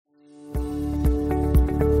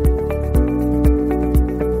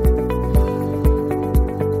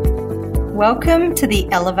Welcome to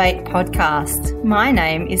the Elevate podcast. My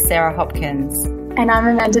name is Sarah Hopkins. And I'm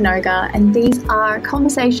Amanda Noga, and these are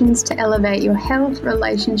conversations to elevate your health,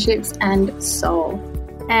 relationships, and soul.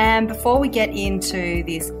 And before we get into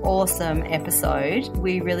this awesome episode,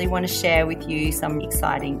 we really want to share with you some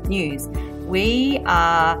exciting news. We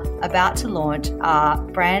are about to launch our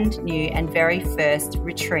brand new and very first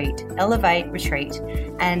retreat, Elevate Retreat.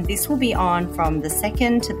 And this will be on from the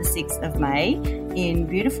 2nd to the 6th of May in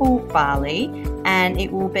beautiful Bali. And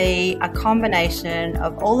it will be a combination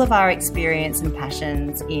of all of our experience and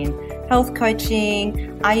passions in health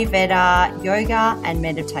coaching, Ayurveda, yoga, and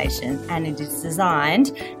meditation. And it is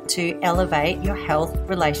designed to elevate your health,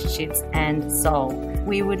 relationships, and soul.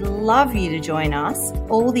 We would love you to join us.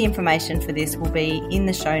 All the information for this will be in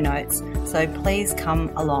the show notes, so please come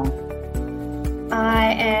along.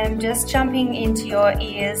 I am just jumping into your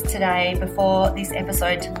ears today before this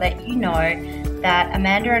episode to let you know that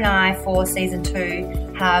Amanda and I for season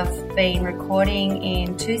 2 have been recording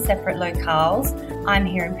in 2 separate locales. I'm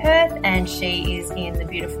here in Perth and she is in the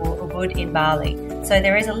beautiful Ubud in Bali. So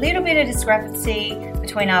there is a little bit of discrepancy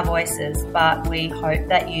between our voices, but we hope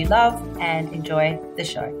that you love and enjoy the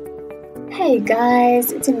show. Hey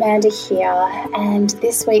guys, it's Amanda here, and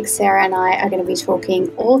this week Sarah and I are going to be talking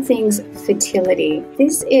all things fertility.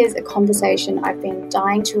 This is a conversation I've been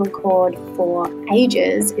dying to record for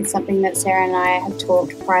ages. It's something that Sarah and I have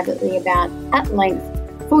talked privately about at length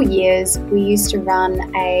for years. We used to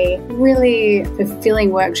run a really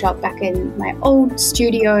fulfilling workshop back in my old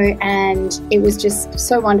studio, and it was just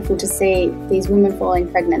so wonderful to see these women falling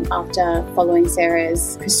pregnant after following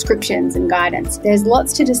Sarah's prescriptions and guidance. There's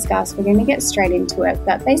lots to discuss. We're going to get straight into it,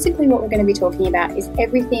 but basically what we're going to be talking about is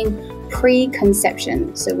everything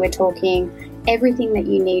pre-conception. So we're talking everything that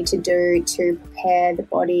you need to do to prepare the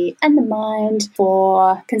body and the mind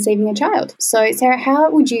for conceiving a child. So Sarah, how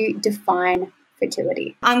would you define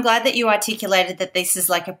fertility? I'm glad that you articulated that this is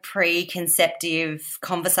like a preconceptive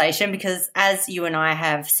conversation, because as you and I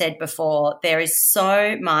have said before, there is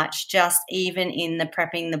so much just even in the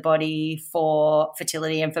prepping the body for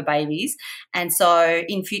fertility and for babies. And so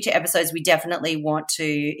in future episodes, we definitely want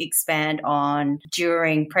to expand on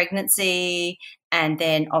during pregnancy and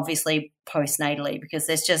then obviously postnatally, because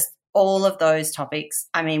there's just all of those topics.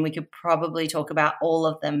 I mean, we could probably talk about all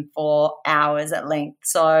of them for hours at length.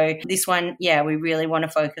 So this one, we really want to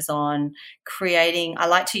focus on creating, I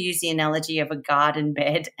like to use the analogy of a garden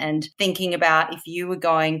bed and thinking about if you were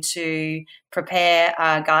going to prepare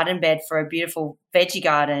a garden bed for a beautiful veggie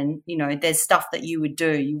garden, you know, there's stuff that you would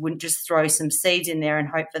do. You wouldn't just throw some seeds in there and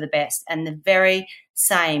hope for the best. And the very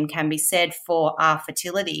same can be said for our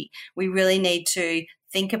fertility. We really need to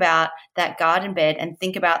think about that garden bed and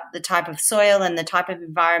think about the type of soil and the type of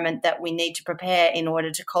environment that we need to prepare in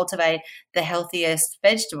order to cultivate the healthiest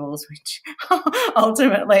vegetables, which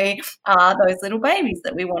ultimately are those little babies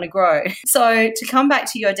that we want to grow. So to come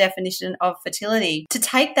back to your definition of fertility, to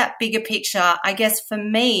take that bigger picture, I guess for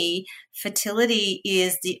me, fertility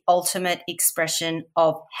is the ultimate expression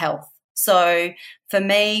of health. So for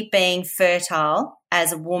me, being fertile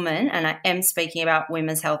as a woman, and I am speaking about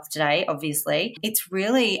women's health today, obviously, it's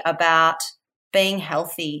really about being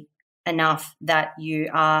healthy enough that you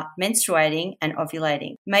are menstruating and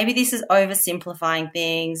ovulating. Maybe this is oversimplifying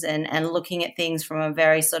things and looking at things from a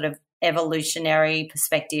very sort of evolutionary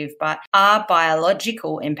perspective, but our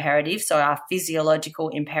biological imperative, so our physiological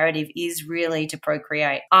imperative, is really to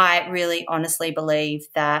procreate. I really honestly believe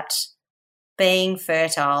that being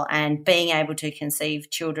fertile and being able to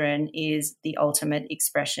conceive children is the ultimate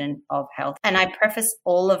expression of health. And I preface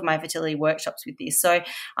all of my fertility workshops with this. So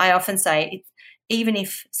I often say, even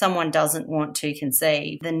if someone doesn't want to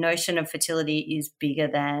conceive, the notion of fertility is bigger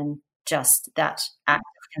than just that act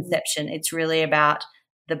of conception. It's really about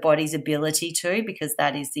the body's ability to, because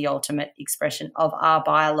that is the ultimate expression of our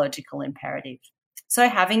biological imperative. So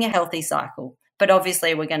having a healthy cycle. But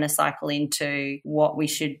obviously we're going to cycle into what we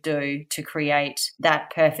should do to create that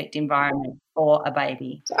perfect environment for a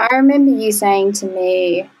baby. So I remember you saying to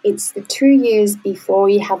me, it's the 2 years before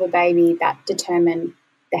you have a baby that determine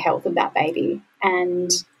the health of that baby. And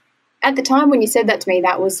at the time when you said that to me,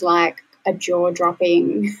 that was like a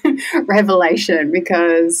jaw-dropping revelation,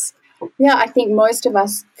 because, I think most of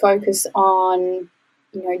us focus on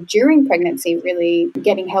during pregnancy, really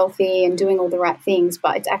getting healthy and doing all the right things,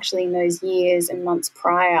 but it's actually in those years and months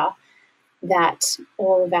prior that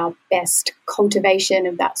all of our best cultivation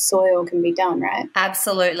of that soil can be done, right?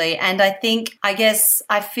 Absolutely. And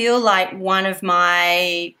I feel like one of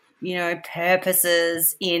my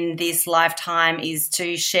purposes in this lifetime is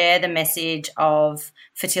to share the message of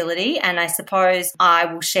fertility. And I suppose I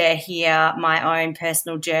will share here my own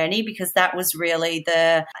personal journey, because that was really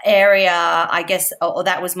the area, I guess, or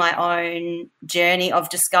that was my own journey of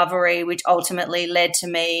discovery, which ultimately led to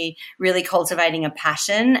me really cultivating a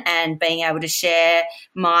passion and being able to share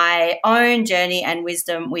my own journey and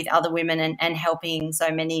wisdom with other women, and helping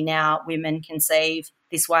so many now women conceive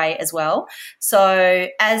this way as well. So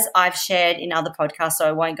as I've shared in other podcasts, so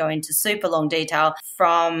I won't go into super long detail,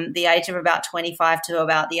 from the age of about 25 to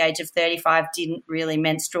about the age of 35, didn't really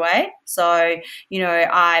menstruate. So,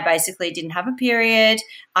 I basically didn't have a period.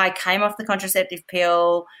 I came off the contraceptive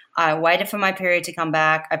pill. I waited for my period to come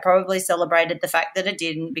back. I probably celebrated the fact that it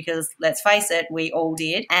didn't, because let's face it, we all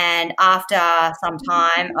did. And after some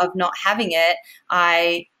time of not having it,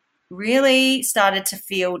 I really started to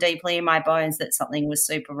feel deeply in my bones that something was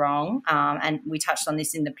super wrong. And we touched on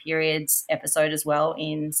this in the periods episode as well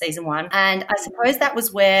in season 1. And I suppose that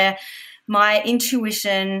was where my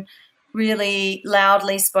intuition really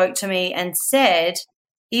loudly spoke to me and said,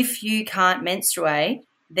 if you can't menstruate,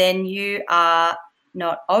 then you are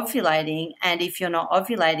not ovulating. And if you're not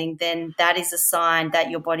ovulating, then that is a sign that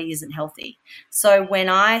your body isn't healthy. So when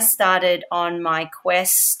I started on my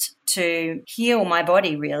quest to heal my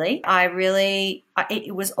body, really,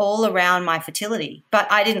 it was all around my fertility, but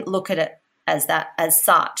I didn't look at it as that as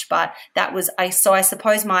such. But that was, so I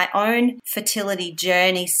suppose my own fertility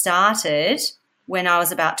journey started when I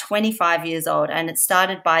was about 25 years old, and it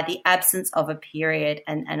started by the absence of a period.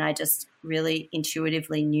 And I just really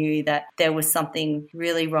intuitively knew that there was something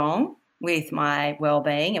really wrong with my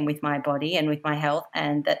well-being and with my body and with my health,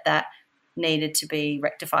 and that needed to be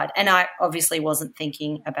rectified. And I obviously wasn't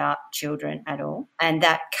thinking about children at all. And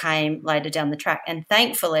that came later down the track. And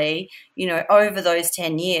thankfully, over those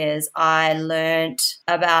 10 years, I learnt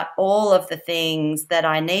about all of the things that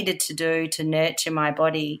I needed to do to nurture my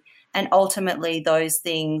body. And ultimately, those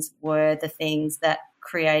things were the things that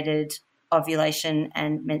created ovulation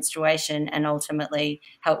and menstruation, and ultimately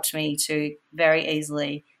helped me to very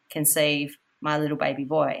easily conceive my little baby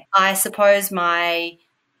boy. I suppose my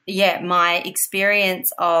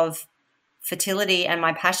experience of fertility and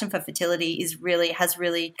my passion for fertility has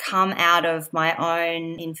really come out of my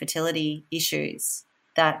own infertility issues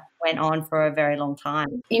that went on for a very long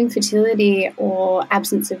time. Infertility or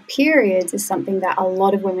absence of periods is something that a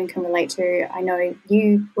lot of women can relate to. I know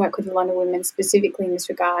you work with a lot of women specifically in this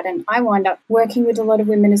regard, and I wind up working with a lot of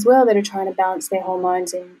women as well that are trying to balance their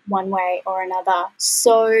hormones in one way or another.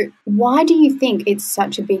 So why do you think it's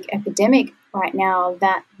such a big epidemic right now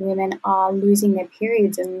that women are losing their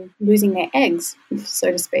periods and losing their eggs,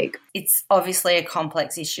 so to speak? It's obviously a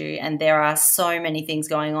complex issue, and there are so many things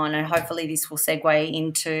going on, and hopefully this will segue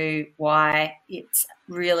into why it's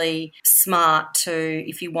really smart to,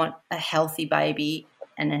 if you want a healthy baby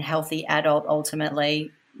and a healthy adult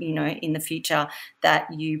ultimately, in the future, that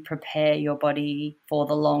you prepare your body for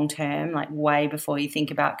the long term, like way before you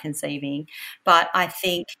think about conceiving. But I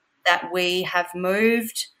think that we have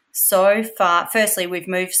moved so far. Firstly, we've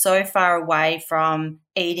moved so far away from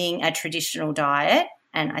eating a traditional diet,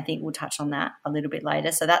 and I think we'll touch on that a little bit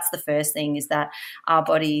later. So that's the first thing, is that our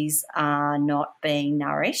bodies are not being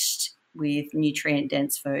nourished with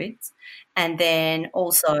nutrient-dense foods. And then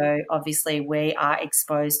also, obviously, we are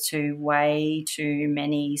exposed to way too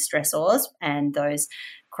many stressors, and those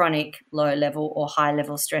chronic low-level or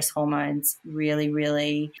high-level stress hormones really,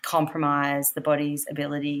 really compromise the body's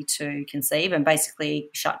ability to conceive and basically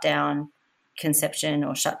shut down conception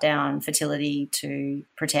or shut down fertility to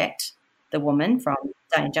protect the woman from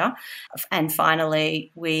danger. And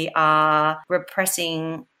finally, we are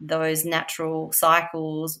repressing those natural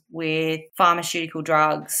cycles with pharmaceutical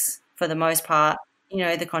drugs for the most part,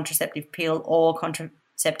 the contraceptive pill or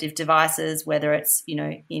contraceptive devices, whether it's,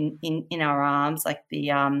 in our arms, like the,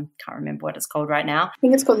 can't remember what it's called right now. I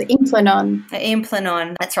think it's called the Implanon. The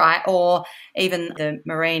Implanon, that's right. Or even the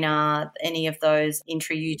Mirena, any of those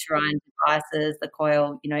intrauterine devices, the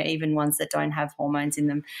coil, even ones that don't have hormones in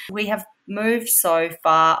them. We have moved so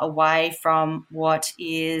far away from what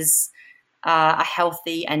is a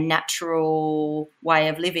healthy and natural way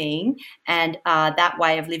of living, and that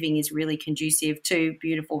way of living is really conducive to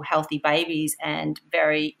beautiful, healthy babies and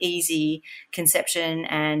very easy conception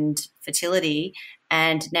and fertility.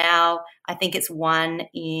 And now I think it's 1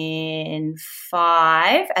 in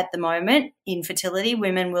 5 at the moment, infertility.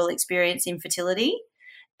 Women will experience infertility.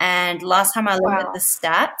 And last time I looked at the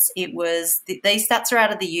stats, it was these stats are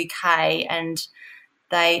out of the UK, and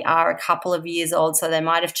they are a couple of years old, so they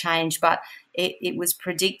might have changed, but it was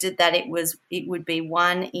predicted that it would be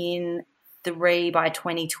 1 in 3 by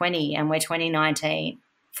 2020 and we're 2019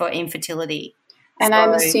 for infertility. And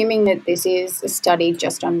I'm assuming that this is a study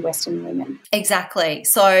just on Western women. Exactly.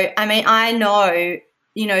 So, I mean, I know,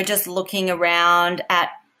 just looking around at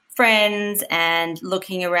friends and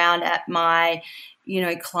looking around at my,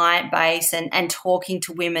 client base and talking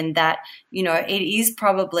to women that, it is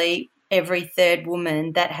probably every third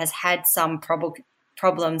woman that has had some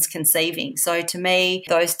problems conceiving. So to me,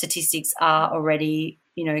 those statistics are already,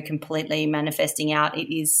 completely manifesting out.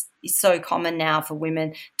 It's so common now for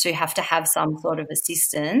women to have some sort of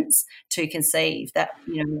assistance to conceive that,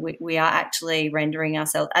 we are actually rendering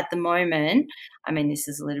ourselves at the moment. I mean, this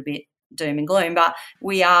is a little bit doom and gloom, but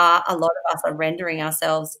a lot of us are rendering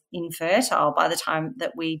ourselves infertile by the time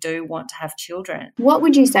that we do want to have children. What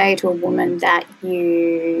would you say to a woman that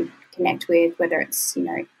you connect with, whether it's,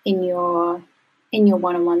 in your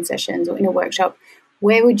one-on-one sessions or in a workshop?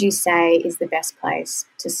 Where would you say is the best place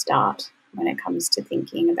to start when it comes to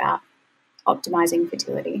thinking about optimizing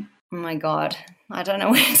fertility? Oh my God, I don't know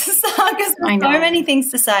where to start because there's so many things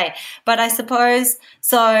to say. But I suppose,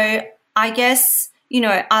 so I guess,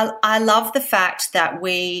 I love the fact that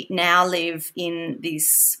we now live in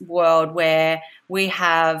this world where we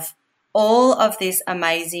have all of this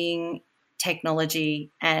amazing technology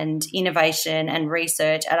and innovation and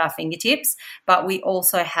research at our fingertips, but we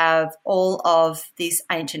also have all of this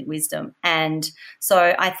ancient wisdom. And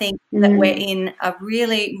so I think that we're in a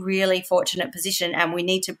really, really fortunate position and we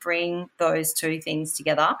need to bring those two things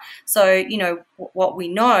together. So, what we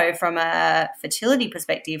know from a fertility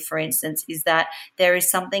perspective, for instance, is that there is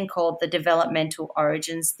something called the developmental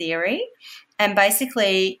origins theory. And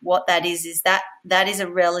basically what that is that is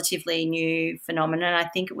a relatively new phenomenon. I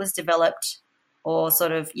think it was developed or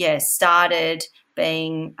started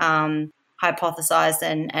being hypothesized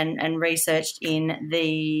and researched in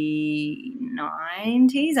the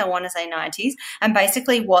 90s, I want to say 90s. And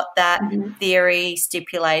basically what that theory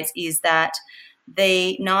stipulates is that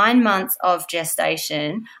the 9 months of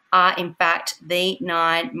gestation are in fact the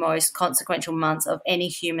 9 most consequential months of any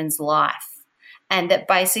human's life. And that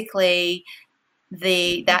basically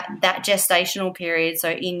that gestational period, so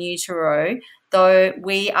in utero, though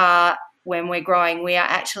when we're growing, we are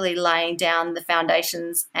actually laying down the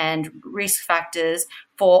foundations and risk factors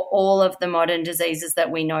for all of the modern diseases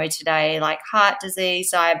that we know today, like heart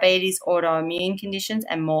disease, diabetes, autoimmune conditions,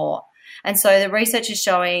 and more. And so the research is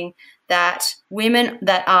showing that women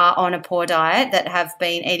that are on a poor diet, that have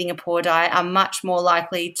been eating a poor diet, are much more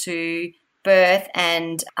likely to birth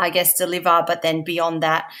and deliver, but then beyond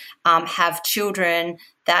that have children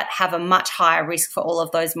that have a much higher risk for all of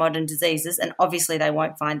those modern diseases, and obviously they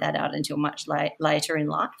won't find that out until much later in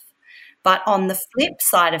life. But on the flip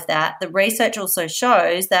side of that, the research also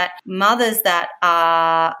shows that mothers that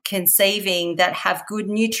are conceiving that have good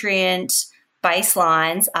nutrient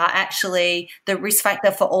baselines are actually, the risk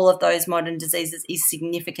factor for all of those modern diseases is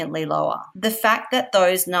significantly lower. The fact that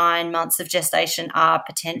those 9 months of gestation are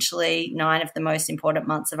potentially 9 of the most important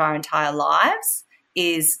months of our entire lives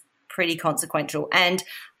is pretty consequential. And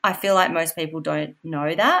I feel like most people don't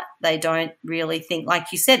know that. They don't really think,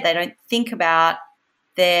 like you said, they don't think about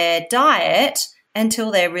their diet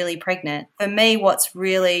until they're really pregnant. For me, what's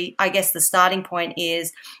really, the starting point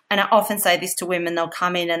is, and I often say this to women, they'll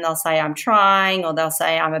come in and they'll say, I'm trying, or they'll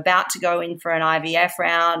say, I'm about to go in for an IVF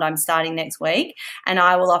round, I'm starting next week. And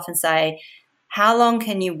I will often say, how long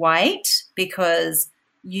can you wait? Because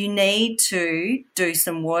you need to do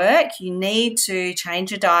some work. You need to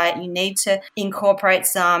change your diet. You need to incorporate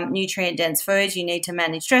some nutrient-dense foods. You need to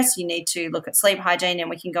manage stress. You need to look at sleep hygiene,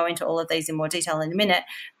 and we can go into all of these in more detail in a minute.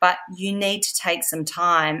 But you need to take some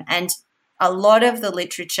time. And a lot of the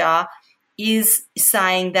literature is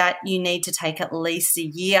saying that you need to take at least a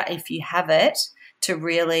year, if you have it, to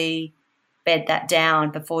really bed that down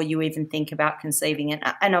before you even think about conceiving it.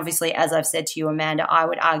 And obviously, as I've said to you, Amanda, I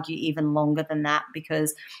would argue even longer than that,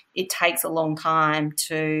 because it takes a long time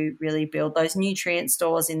to really build those nutrient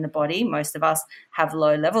stores in the body. Most of us have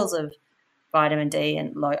low levels of vitamin D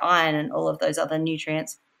and low iron and all of those other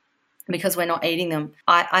nutrients because we're not eating them.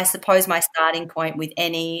 I suppose my starting point with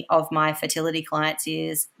any of my fertility clients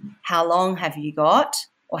is, how long have you got?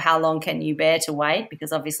 Or how long can you bear to wait?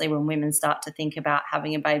 Because obviously when women start to think about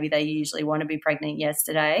having a baby, they usually want to be pregnant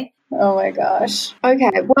yesterday. Oh my gosh. Okay,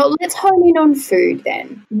 well, let's hone in on food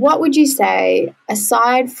then. What would you say,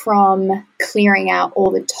 aside from clearing out all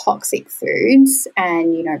the toxic foods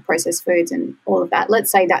and, processed foods and all of that, let's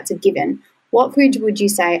say that's a given, what foods would you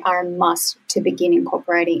say are a must to begin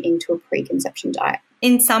incorporating into a preconception diet?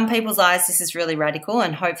 in some people's eyes, this is really radical,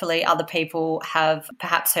 and hopefully other people have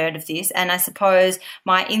perhaps heard of this. And I suppose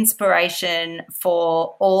my inspiration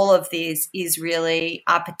for all of this is really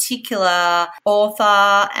a particular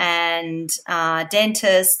author and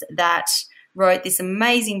dentist that wrote this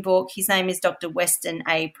amazing book. His name is Dr. Weston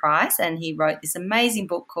A. Price, and he wrote this amazing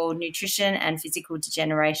book called Nutrition and Physical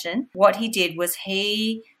Degeneration. What he did was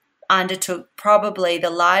he undertook probably the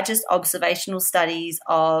largest observational studies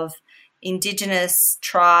of Indigenous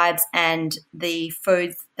tribes and the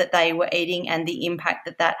foods that they were eating and the impact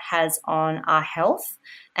that that has on our health.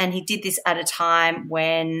 And he did this at a time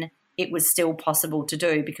when it was still possible to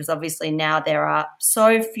do, because obviously now there are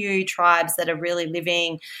so few tribes that are really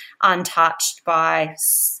living untouched by,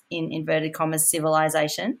 in inverted commas,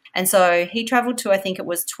 civilization. And so he traveled to, I think it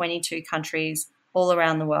was 22 countries all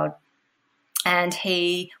around the world. And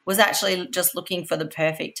he was actually just looking for the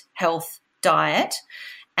perfect health diet.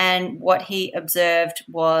 And what he observed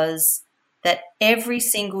was that every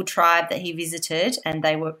single tribe that he visited, and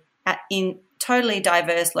they were in totally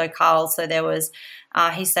diverse locales. So there was,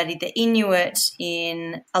 he studied the Inuit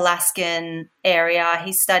in Alaskan area.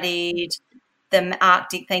 He studied the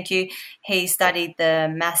Arctic, He studied the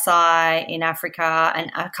Maasai in Africa and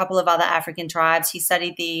a couple of other African tribes. He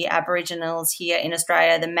studied the Aboriginals here in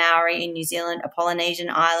Australia, the Maori in New Zealand, a Polynesian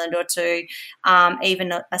island or two,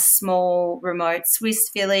 even a small remote Swiss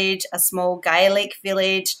village, a small Gaelic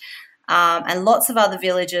village, and lots of other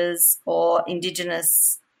villages or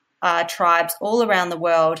Indigenous tribes all around the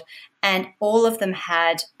world. And all of them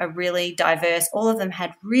had really,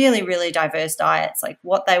 really diverse diets. Like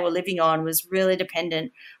what they were living on was really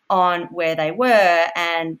dependent on where they were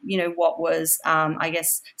and, what was,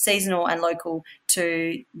 seasonal and local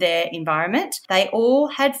to their environment. They all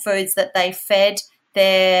had foods that they fed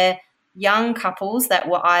their young couples that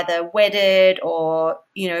were either wedded or,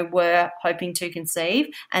 were hoping to conceive,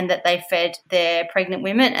 and that they fed their pregnant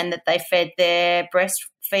women, and that they fed their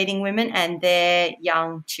breastfeeding women and their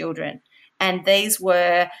young children. And these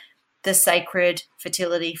were the sacred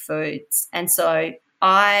fertility foods. And so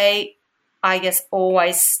I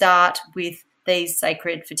always start with these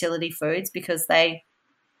sacred fertility foods because they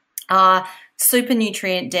are super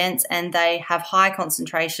nutrient dense and they have high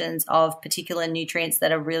concentrations of particular nutrients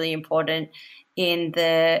that are really important in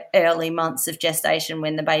the early months of gestation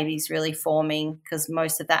when the baby's really forming, because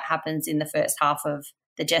most of that happens in the first half of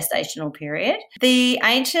the gestational period. The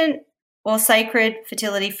ancient or sacred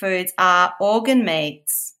fertility foods are organ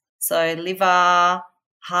meats, so liver,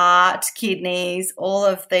 heart, kidneys, all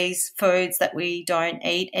of these foods that we don't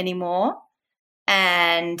eat anymore,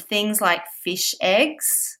 and things like fish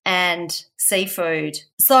eggs and seafood.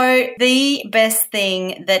 So the best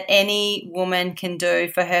thing that any woman can do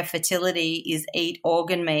for her fertility is eat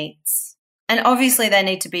organ meats. And obviously they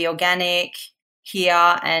need to be organic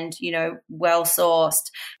here and, well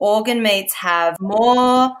sourced. Organ meats have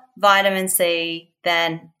more vitamin C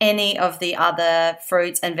than any of the other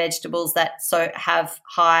fruits and vegetables that have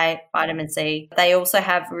high vitamin C. They also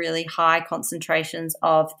have really high concentrations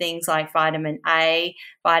of things like vitamin A,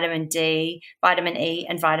 vitamin D, vitamin E,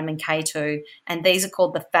 and vitamin K2. And these are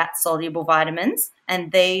called the fat-soluble vitamins.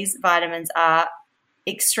 And these vitamins are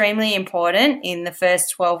extremely important in the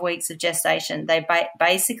first 12 weeks of gestation. They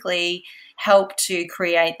basically help to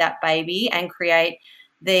create that baby and create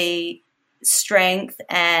the strength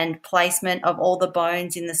and placement of all the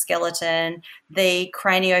bones in the skeleton, the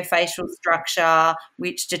craniofacial structure,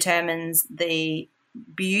 which determines the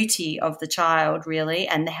beauty of the child really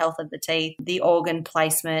and the health of the teeth, the organ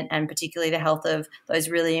placement, and particularly the health of those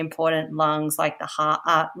really important lungs, like the heart,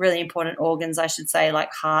 really important organs, I should say,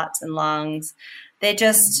 like hearts and lungs.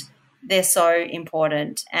 They're so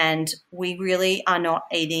important, and we really are not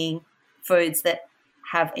eating foods that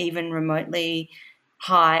have even remotely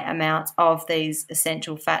high amounts of these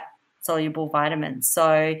essential fat-soluble vitamins.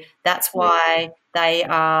 So that's why they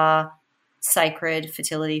are sacred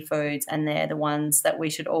fertility foods, and they're the ones that we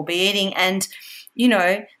should all be eating. And,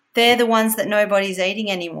 they're the ones that nobody's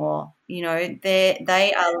eating anymore.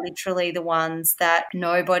 They are literally the ones that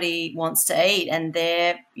nobody wants to eat, and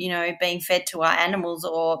they're, being fed to our animals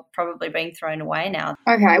or probably being thrown away now.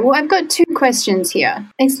 Okay, well, I've got two questions here.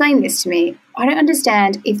 Explain this to me. I don't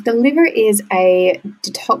understand. If the liver is a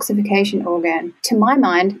detoxification organ, to my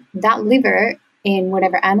mind, that liver in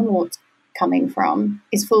whatever animal it's coming from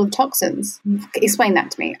is full of toxins. Explain that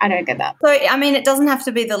to me. I don't get that. So, it doesn't have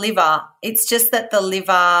to be the liver. It's just that the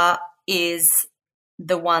liver is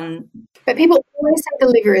the one. But people always say the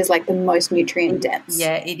liver is like the most nutrient dense.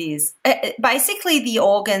 Yeah, it is. Basically, the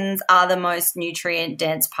organs are the most nutrient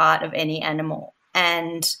dense part of any animal.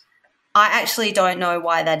 And I actually don't know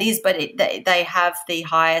why that is, but they have the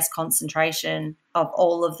highest concentration of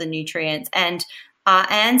all of the nutrients. And our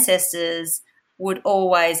ancestors would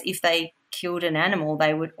always, if they killed an animal,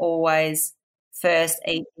 they would always first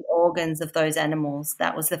eat the organs of those animals.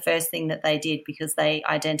 That was the first thing that they did because they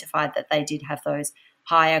identified that they did have those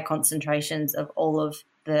higher concentrations of all of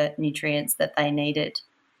the nutrients that they needed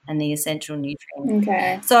and the essential nutrients.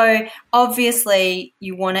 Okay. So obviously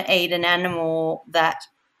you want to eat an animal that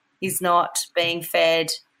is not being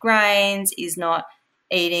fed grains, is not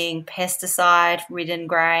eating pesticide-ridden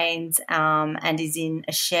grains, and is in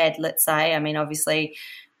a shed, let's say. I mean, obviously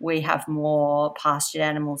we have more pastured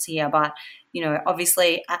animals here, but, you know,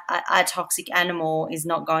 obviously a toxic animal is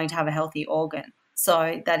not going to have a healthy organ.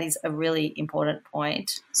 So that is a really important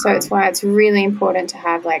point. So it's why it's really important to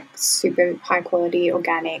have like super high-quality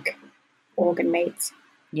organic organ meats.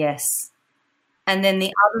 Yes. And then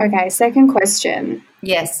the other... Okay, second question.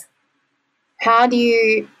 Yes. How do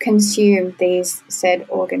you consume these said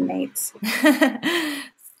organ meats?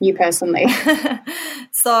 You personally?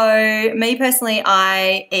 So me personally,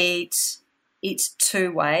 I eat it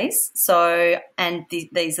two ways. So, and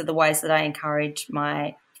these are the ways that I encourage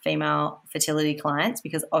my female fertility clients,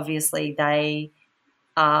 because obviously they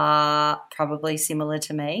are probably similar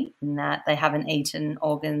to me in that they haven't eaten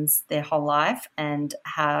organs their whole life and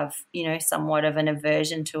have, you know, somewhat of an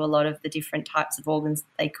aversion to a lot of the different types of organs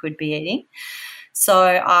they could be eating.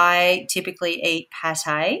 So I typically eat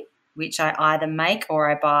pate, which I either make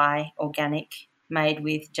or I buy organic, made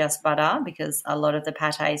with just butter, because a lot of the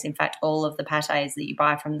pates, in fact all of the pates that you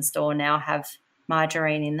buy from the store now have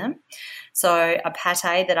margarine in them. So a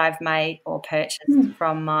pate that I've made or purchased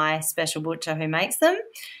from my special butcher who makes them.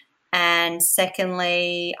 And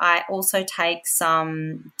secondly, I also take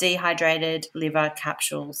some dehydrated liver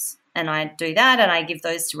capsules, and I do that and I give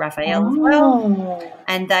those to Raphael as well.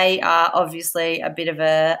 And they are obviously a bit of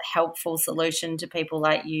a helpful solution to people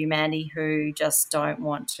like you, Mandy, who just don't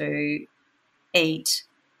want to eat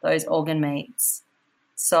those organ meats.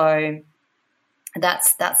 So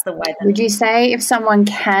that's the way. Would you say if someone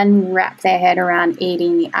can wrap their head around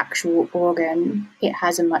eating the actual organ, it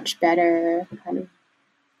has a much better kind of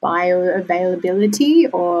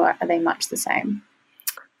bioavailability, or are they much the same,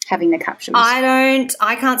 having the capsules?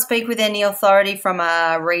 I can't speak with any authority from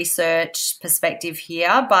a research perspective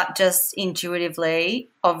here, but just intuitively,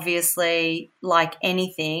 obviously, like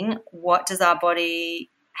anything,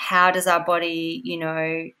 how does our body, you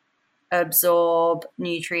know, absorb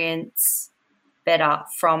nutrients better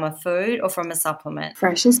from a food or from a supplement?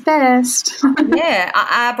 Fresh is best. Yeah,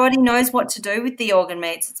 our body knows what to do with the organ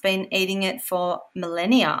meats. It's been eating it for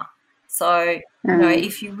millennia. So, you know,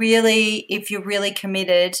 if you're really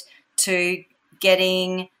committed to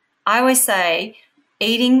getting, I always say,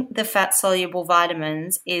 eating the fat-soluble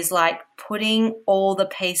vitamins is like putting all the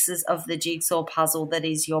pieces of the jigsaw puzzle that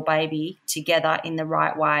is your baby together in the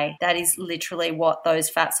right way. That is literally what those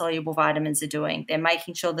fat-soluble vitamins are doing. They're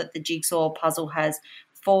making sure that the jigsaw puzzle has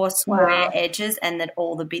 4 square edges and that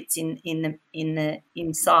all the bits in the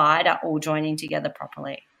inside are all joining together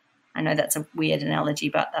properly. I know that's a weird analogy,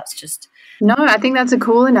 but that's just... No, I think that's a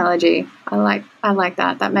cool analogy. I like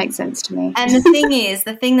that. That makes sense to me. And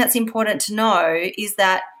the thing that's important to know is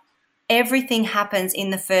that everything happens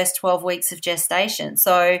in the first 12 weeks of gestation.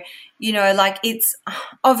 So, you know, like it's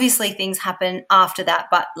obviously things happen after that,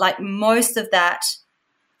 but like most of that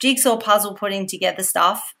jigsaw puzzle putting together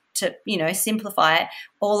stuff to, you know, simplify it,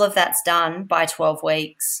 all of that's done by 12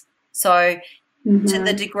 weeks. So to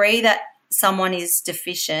the degree that someone is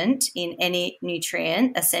deficient in any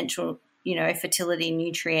nutrient, essential, you know, fertility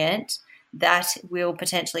nutrient, that will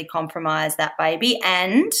potentially compromise that baby.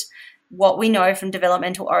 And what we know from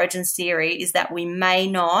developmental origins theory is that we may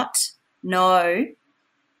not know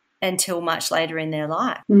until much later in their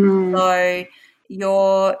life. So I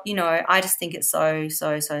just think it's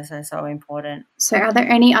so important. So are there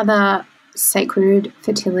any other sacred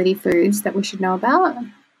fertility foods that we should know about,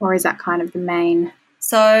 or is that kind of the main?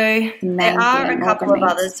 So there are a couple of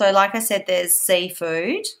others. So like I said, there's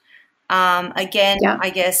seafood. I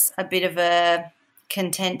guess a bit of a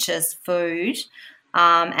contentious food.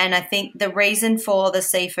 And I think the reason for the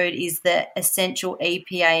seafood is the essential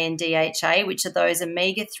EPA and DHA, which are those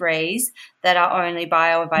omega-3s that are only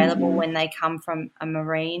bioavailable when they come from a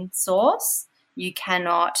marine source. You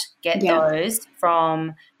cannot get those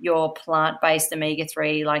from your plant-based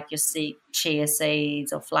omega-3 like your chia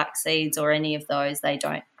seeds or flax seeds or any of those. They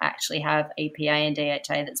don't actually have EPA and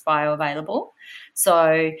DHA that's bioavailable.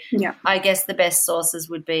 So I guess the best sources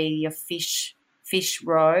would be your fish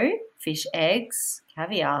roe fish eggs,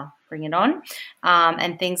 caviar, bring it on,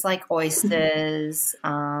 and things like oysters,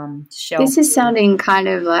 This is sounding kind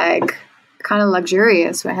of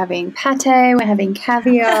luxurious. We're having pate, we're having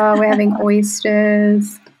caviar, we're having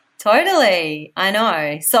oysters. Totally, I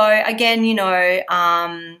know. So again,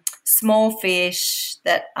 small fish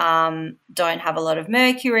that don't have a lot of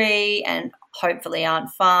mercury and hopefully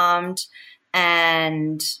aren't farmed,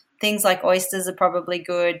 and things like oysters are probably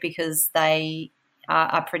good because they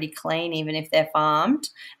are pretty clean even if they're farmed.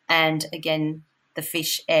 And again, the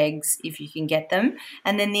fish eggs if you can get them.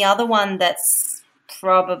 And then the other one that's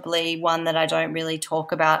probably one that I don't really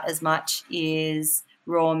talk about as much is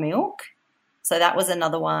raw milk. So that was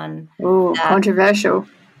another one. Ooh, controversial.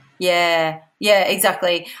 Yeah,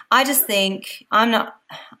 exactly. I just think I'm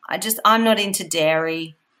not into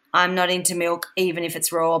dairy. I'm not into milk, even if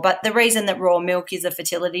it's raw. But the reason that raw milk is a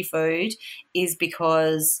fertility food is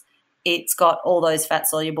because it's got all those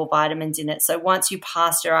fat-soluble vitamins in it. So once you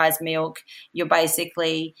pasteurize milk, you're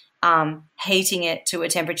basically heating it to a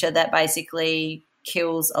temperature that basically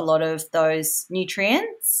kills a lot of those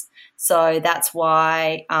nutrients. So that's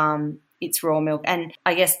why it's raw milk. And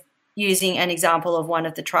I guess using an example of one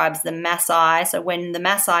of the tribes, the Maasai, so when the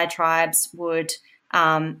Maasai tribes would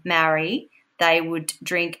marry, they would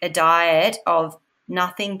drink a diet of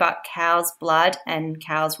nothing but cow's blood and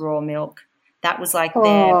cow's raw milk. That was like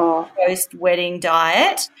their post-wedding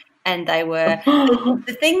diet, and they were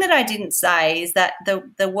the thing that I didn't say is that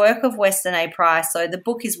the work of Weston A. Price, so the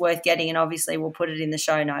book is worth getting, and obviously we'll put it in the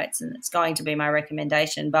show notes, and it's going to be my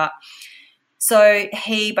recommendation. But so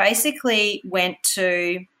he basically went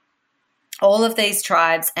to all of these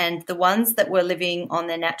tribes and the ones that were living on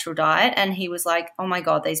their natural diet, and he was like, oh my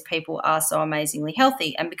God, these people are so amazingly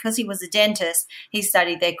healthy. And because he was a dentist, he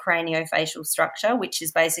studied their craniofacial structure, which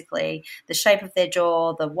is basically the shape of their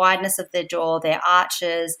jaw, the wideness of their jaw, their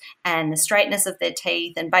arches, and the straightness of their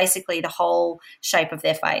teeth, and basically the whole shape of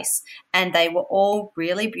their face. And they were all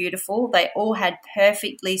really beautiful. They all had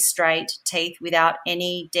perfectly straight teeth without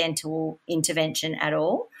any dental intervention at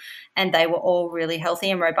all. And they were all really healthy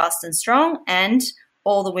and robust and strong, and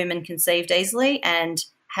all the women conceived easily and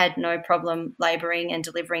had no problem labouring and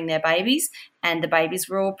delivering their babies, and the babies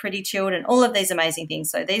were all pretty chilled and all of these amazing things.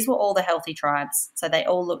 So these were all the healthy tribes. So they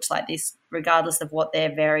all looked like this regardless of what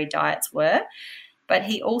their varied diets were. But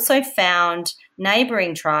he also found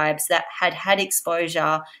neighbouring tribes that had had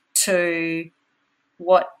exposure to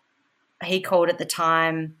what he called at the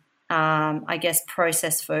time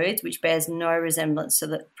processed foods, which bears no resemblance to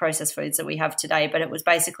the processed foods that we have today. But it was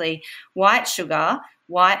basically white sugar,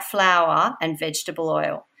 white flour, and vegetable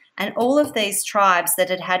oil. And all of these tribes that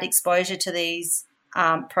had had exposure to these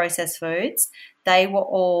processed foods, they were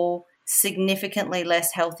all significantly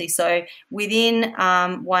less healthy. So within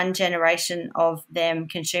one generation of them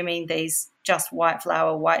consuming these just white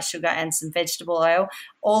flour, white sugar, and some vegetable oil,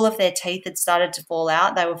 all of their teeth had started to fall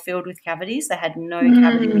out. They were filled with cavities. They had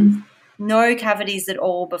no cavities at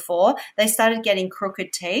all before. They started getting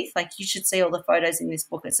crooked teeth. Like, you should see all the photos in this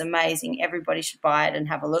book. It's amazing. Everybody should buy it and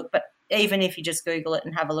have a look. But even if you just Google it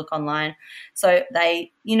and have a look online. So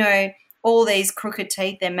they, all these crooked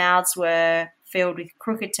teeth, their mouths were filled with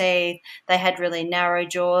crooked teeth. They had really narrow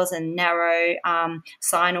jaws and narrow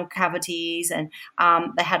sinal cavities, and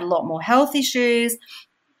they had a lot more health issues.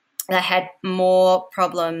 They had more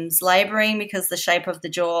problems labouring because the shape of the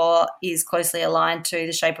jaw is closely aligned to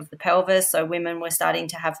the shape of the pelvis. So women were starting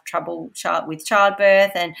to have trouble with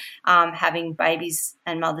childbirth and having babies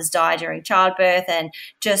and mothers die during childbirth, and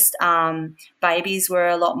just babies were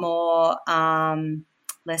a lot more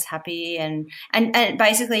less happy, and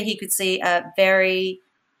basically he could see a very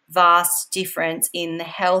vast difference in the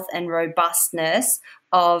health and robustness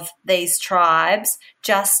of these tribes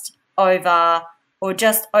just over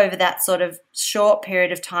that sort of short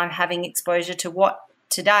period of time, having exposure to what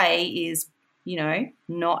today is,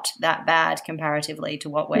 not that bad comparatively to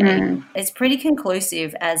what we're eating. It's pretty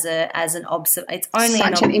conclusive as an observation. It's only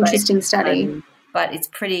such an interesting study, but it's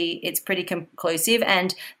pretty conclusive,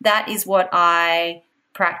 and that is what I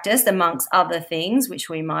practiced amongst other things, which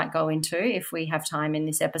we might go into if we have time in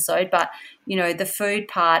this episode. But the food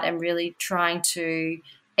part and really trying to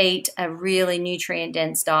eat a really nutrient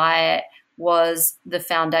dense diet was the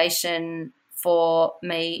foundation for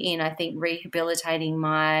me in, I think, rehabilitating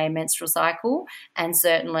my menstrual cycle, and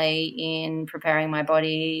certainly in preparing my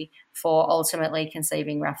body for ultimately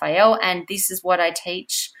conceiving Raphael. And this is what I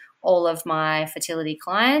teach all of my fertility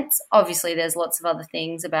clients. Obviously, there's lots of other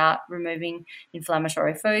things about removing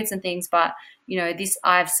inflammatory foods and things, but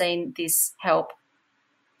I've seen this help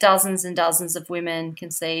dozens and dozens of women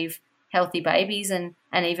conceive healthy babies and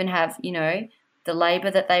even have the labor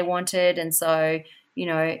that they wanted. And so, you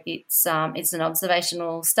know, it's an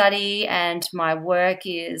observational study, and my work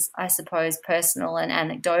is, I suppose, personal and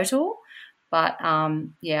anecdotal. But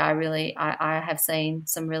I have seen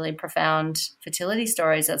some really profound fertility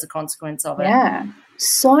stories as a consequence of it. Yeah,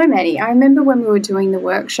 so many. I remember when we were doing the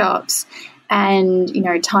workshops, and, you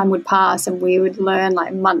know, time would pass and we would learn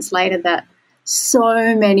like months later that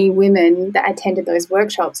so many women that attended those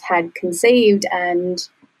workshops had conceived and,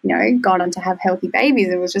 you know, gone on to have healthy babies.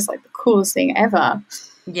 It was just like the coolest thing ever.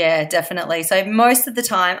 Yeah, definitely. So most of the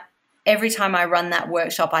time, every time I run that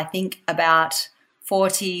workshop, I think about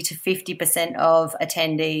 40 to 50% of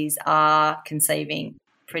attendees are conceiving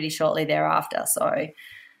pretty shortly thereafter. So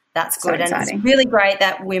that's good. So exciting. And it's really great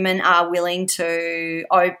that women are willing to,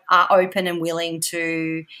 are open and willing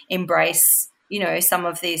to embrace, you know, some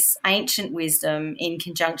of this ancient wisdom in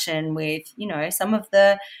conjunction with, you know, some of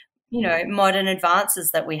the, you know, modern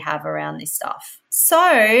advances that we have around this stuff.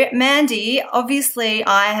 So, Mandy, obviously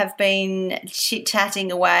I have been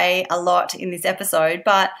chit-chatting away a lot in this episode,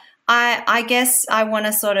 but I guess I want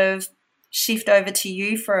to sort of shift over to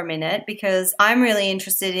you for a minute, because I'm really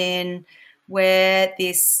interested in where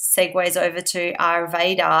this segues over to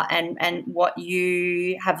Ayurveda and what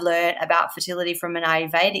you have learned about fertility from an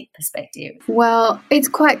Ayurvedic perspective. Well, it's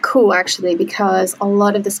quite cool actually, because a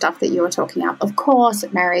lot of the stuff that you're talking about, of course,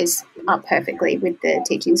 it marries up perfectly with the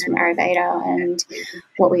teachings from Ayurveda and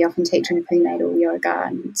what we often teach in prenatal yoga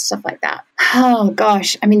and stuff like that. Oh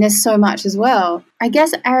gosh, I mean, there's so much as well. I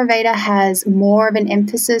guess Ayurveda has more of an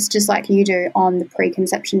emphasis, just like you do, on the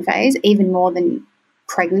preconception phase, even more than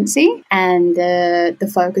pregnancy, and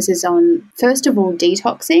the focus is on, first of all,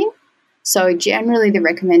 detoxing. So generally the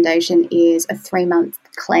recommendation is a 3-month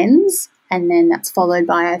cleanse, and then that's followed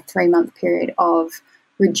by a 3-month period of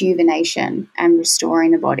rejuvenation and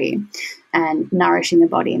restoring the body and nourishing the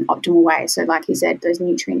body in optimal way. So like you said, those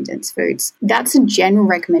nutrient-dense foods. That's a general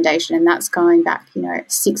recommendation, and that's going back,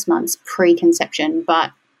 6 months pre-conception.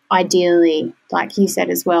 But ideally, like you said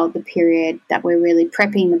as well, the period that we're really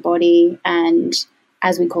prepping the body and,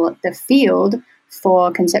 as we call it, the field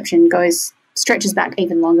for conception stretches back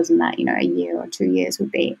even longer than that. A year or 2 years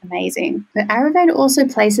would be amazing. But Ayurveda also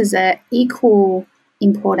places an equal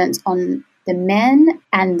importance on the man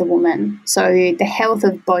and the woman. So the health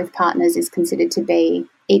of both partners is considered to be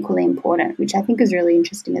equally important, which I think is really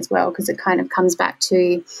interesting as well, because it kind of comes back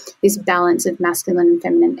to this balance of masculine and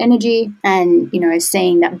feminine energy, and,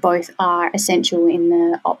 seeing that both are essential in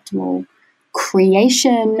the optimal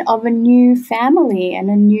creation of a new family and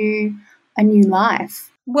a new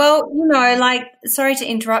life. Well, sorry to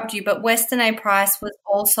interrupt you, but Weston A. Price was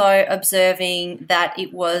also observing that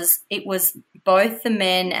it was both the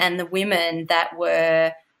men and the women that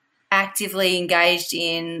were actively engaged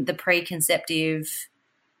in the preconceptive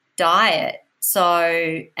diet.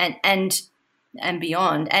 So and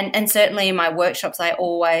beyond. And certainly in my workshops I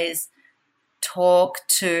always talk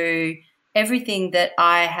to everything that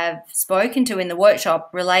I have spoken to in the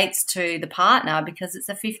workshop relates to the partner, because it's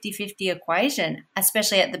a 50-50 equation,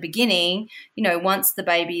 especially at the beginning. Once the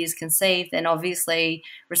baby is conceived, then obviously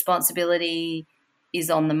responsibility is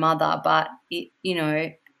on the mother, but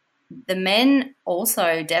the men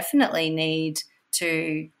also definitely need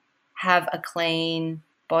to have a clean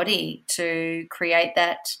body to create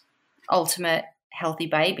that ultimate healthy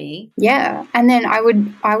baby. Yeah, and then I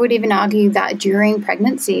would even argue that during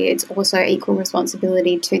pregnancy it's also equal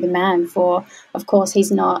responsibility to the man, for, of course,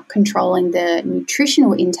 he's not controlling the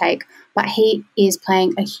nutritional intake, but he is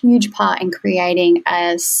playing a huge part in creating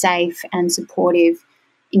a safe and supportive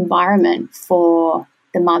environment for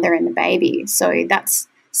the mother and the baby. So that's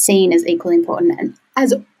seen as equally important. And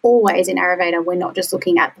as always in Ayurveda, we're not just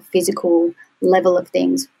looking at the physical level of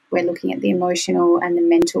things, we're looking at the emotional and the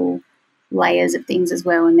mental layers of things as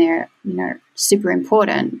well, and they're super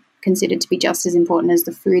important, considered to be just as important as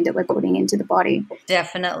the food that we're putting into the body.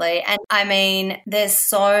 Definitely. And I mean, there's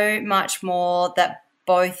so much more that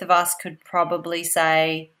both of us could probably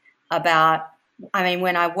say about,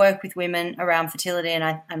 when I work with women around fertility,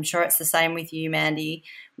 and I'm sure it's the same with you, Mandy,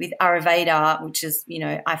 with Ayurveda, which is,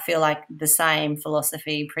 I feel like the same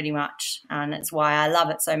philosophy pretty much, and it's why I love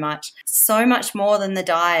it so much. So much more than the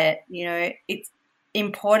diet. It's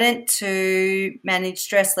important to manage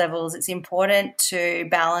stress levels. It's important to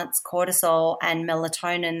balance cortisol and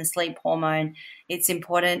melatonin, the sleep hormone. It's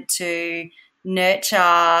important to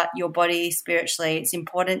nurture your body spiritually. It's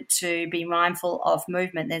important to be mindful of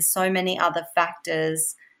movement. There's so many other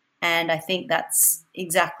factors, and I think that's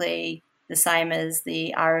exactly the same as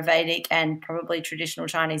the Ayurvedic and probably traditional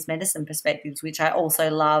Chinese medicine perspectives, which I also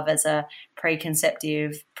love as a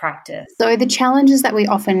preconceptive practice. So the challenges that we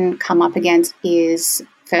often come up against is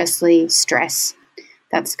firstly stress.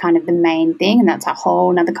 That's kind of the main thing, and that's a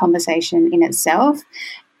whole nother conversation in itself.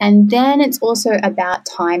 And then it's also about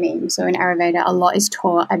timing. So in Ayurveda, a lot is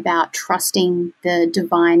taught about trusting the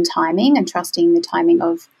divine timing and trusting the timing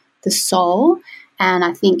of the soul. And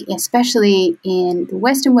I think especially in the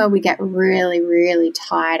Western world, we get really, really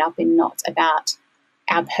tied up in knots about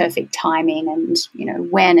our perfect timing and,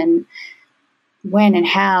 when and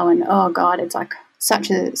how. And, oh, God, it's like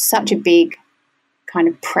such a big kind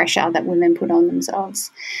of pressure that women put on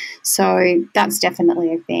themselves. So that's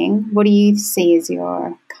definitely a thing. What do you see as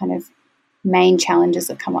your kind of main challenges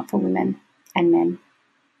that come up for women and men?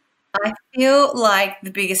 I feel like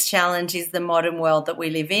the biggest challenge is the modern world that we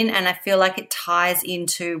live in, and I feel like it ties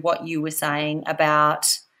into what you were saying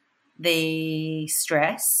about the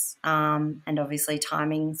stress, and obviously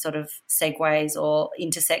timing sort of segues or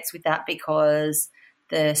intersects with that, because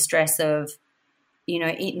the stress of,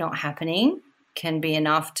 it not happening can be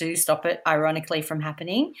enough to stop it, ironically, from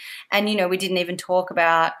happening. And, we didn't even talk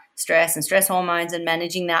about stress and stress hormones and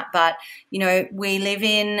managing that. But, we live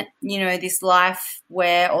in, this life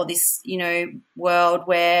where, or this, world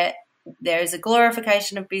where there is a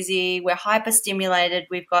glorification of busy. We're hyper-stimulated.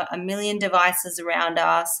 We've got a million devices around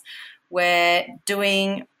us. We're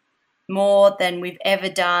doing more than we've ever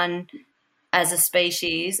done as a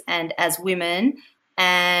species and as women.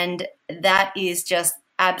 And that is just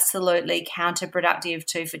absolutely counterproductive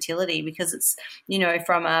to fertility, because it's,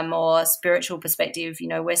 from a more spiritual perspective,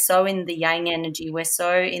 we're so in the yang energy, we're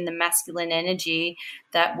so in the masculine energy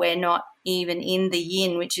that we're not even in the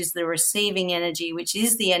yin, which is the receiving energy, which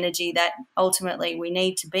is the energy that ultimately we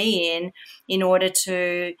need to be in order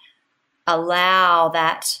to allow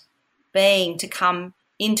that being to come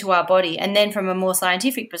into our body. And then from a more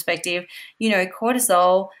scientific perspective,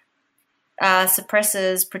 cortisol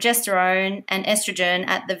suppresses progesterone and estrogen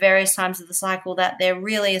at the various times of the cycle that they're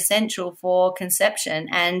really essential for conception.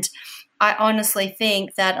 And I honestly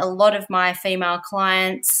think that a lot of my female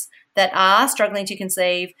clients that are struggling to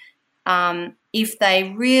conceive, if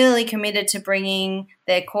they really committed to bringing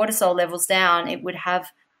their cortisol levels down, it would have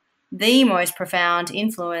the most profound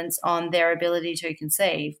influence on their ability to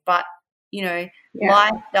conceive. But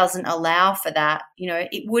life doesn't allow for that.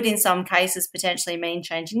 It would in some cases potentially mean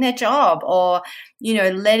changing their job or,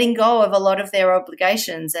 letting go of a lot of their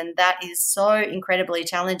obligations. And that is so incredibly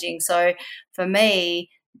challenging. So for me,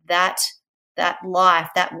 that life,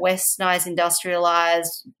 that westernized,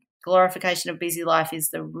 industrialized glorification of busy life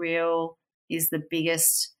is the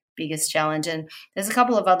biggest challenge. And there's a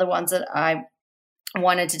couple of other ones that I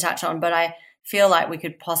wanted to touch on, but I feel like we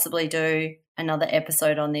could possibly do another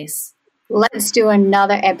episode on this. Let's do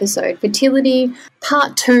another episode. Fertility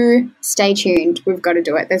part 2. Stay tuned. We've got to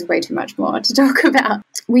do it. There's way too much more to talk about.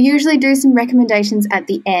 We usually do some recommendations at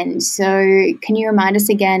the end. So can you remind us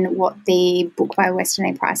again what the book by Weston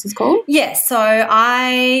A. Price is called? Yes. So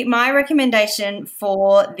my recommendation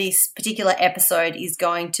for this particular episode is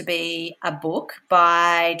going to be a book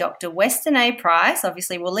by Dr. Weston A. Price.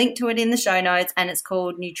 Obviously, we'll link to it in the show notes, and it's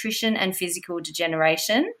called Nutrition and Physical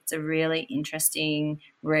Degeneration. It's a really interesting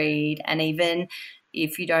read, and even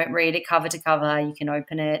if you don't read it cover to cover, you can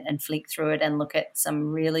open it and flick through it and look at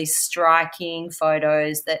some really striking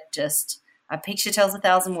photos that just a picture tells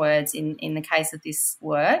 1,000 words in the case of this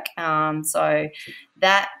work. So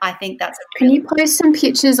that, I think that's Can you post some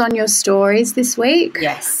pictures on your stories this week?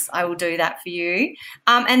 Yes, I will do that for you.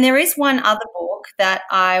 And there is one other book that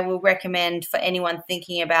I will recommend for anyone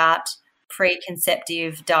thinking about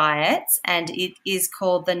preconceptive diets, and it is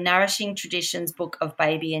called The Nourishing Traditions Book of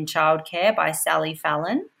Baby and Childcare by Sally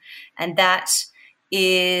Fallon. And that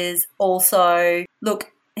is also, look,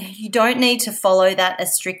 you don't need to follow that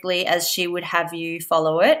as strictly as she would have you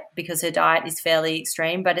follow it, because her diet is fairly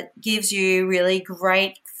extreme, but it gives you really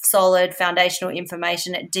great, solid foundational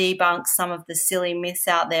information. It debunks some of the silly myths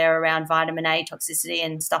out there around vitamin A toxicity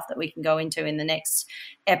and stuff that we can go into in the next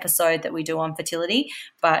episode that we do on fertility.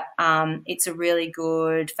 But it's a really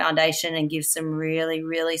good foundation and gives some really,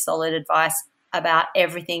 really solid advice about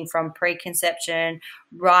everything from preconception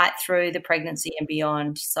right through the pregnancy and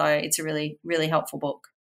beyond. So it's a really, really helpful book.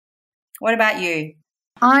 What about you?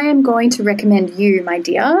 I am going to recommend you, my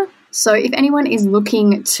dear. So if anyone is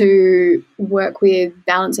looking to work with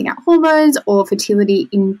balancing out hormones or fertility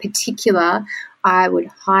in particular, I would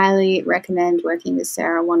highly recommend working with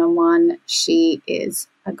Sarah one-on-one. She is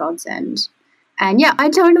a godsend. And yeah, I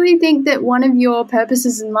totally think that one of your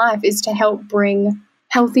purposes in life is to help bring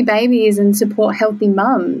healthy babies and support healthy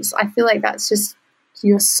mums. I feel like that's just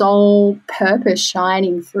your sole purpose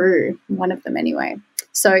shining through, one of them anyway.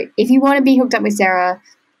 So if you want to be hooked up with Sarah,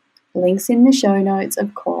 links in the show notes,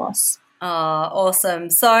 of course. Oh, awesome.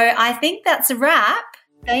 So I think that's a wrap.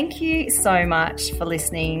 Thank you so much for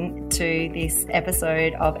listening to this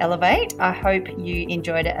episode of Elevate. I hope you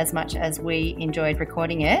enjoyed it as much as we enjoyed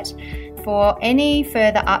recording it. For any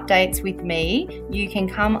further updates with me, you can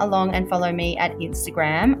come along and follow me at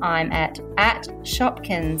Instagram. I'm at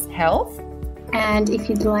Shopkins Health. And if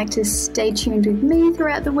you'd like to stay tuned with me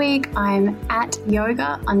throughout the week, I'm at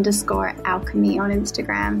yoga_alchemy on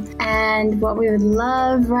Instagram. And what we would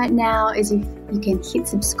love right now is if you can hit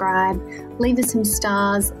subscribe, leave us some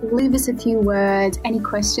stars, leave us a few words, any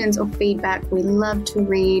questions or feedback. We love to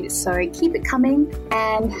read. So keep it coming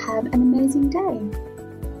and have an amazing day.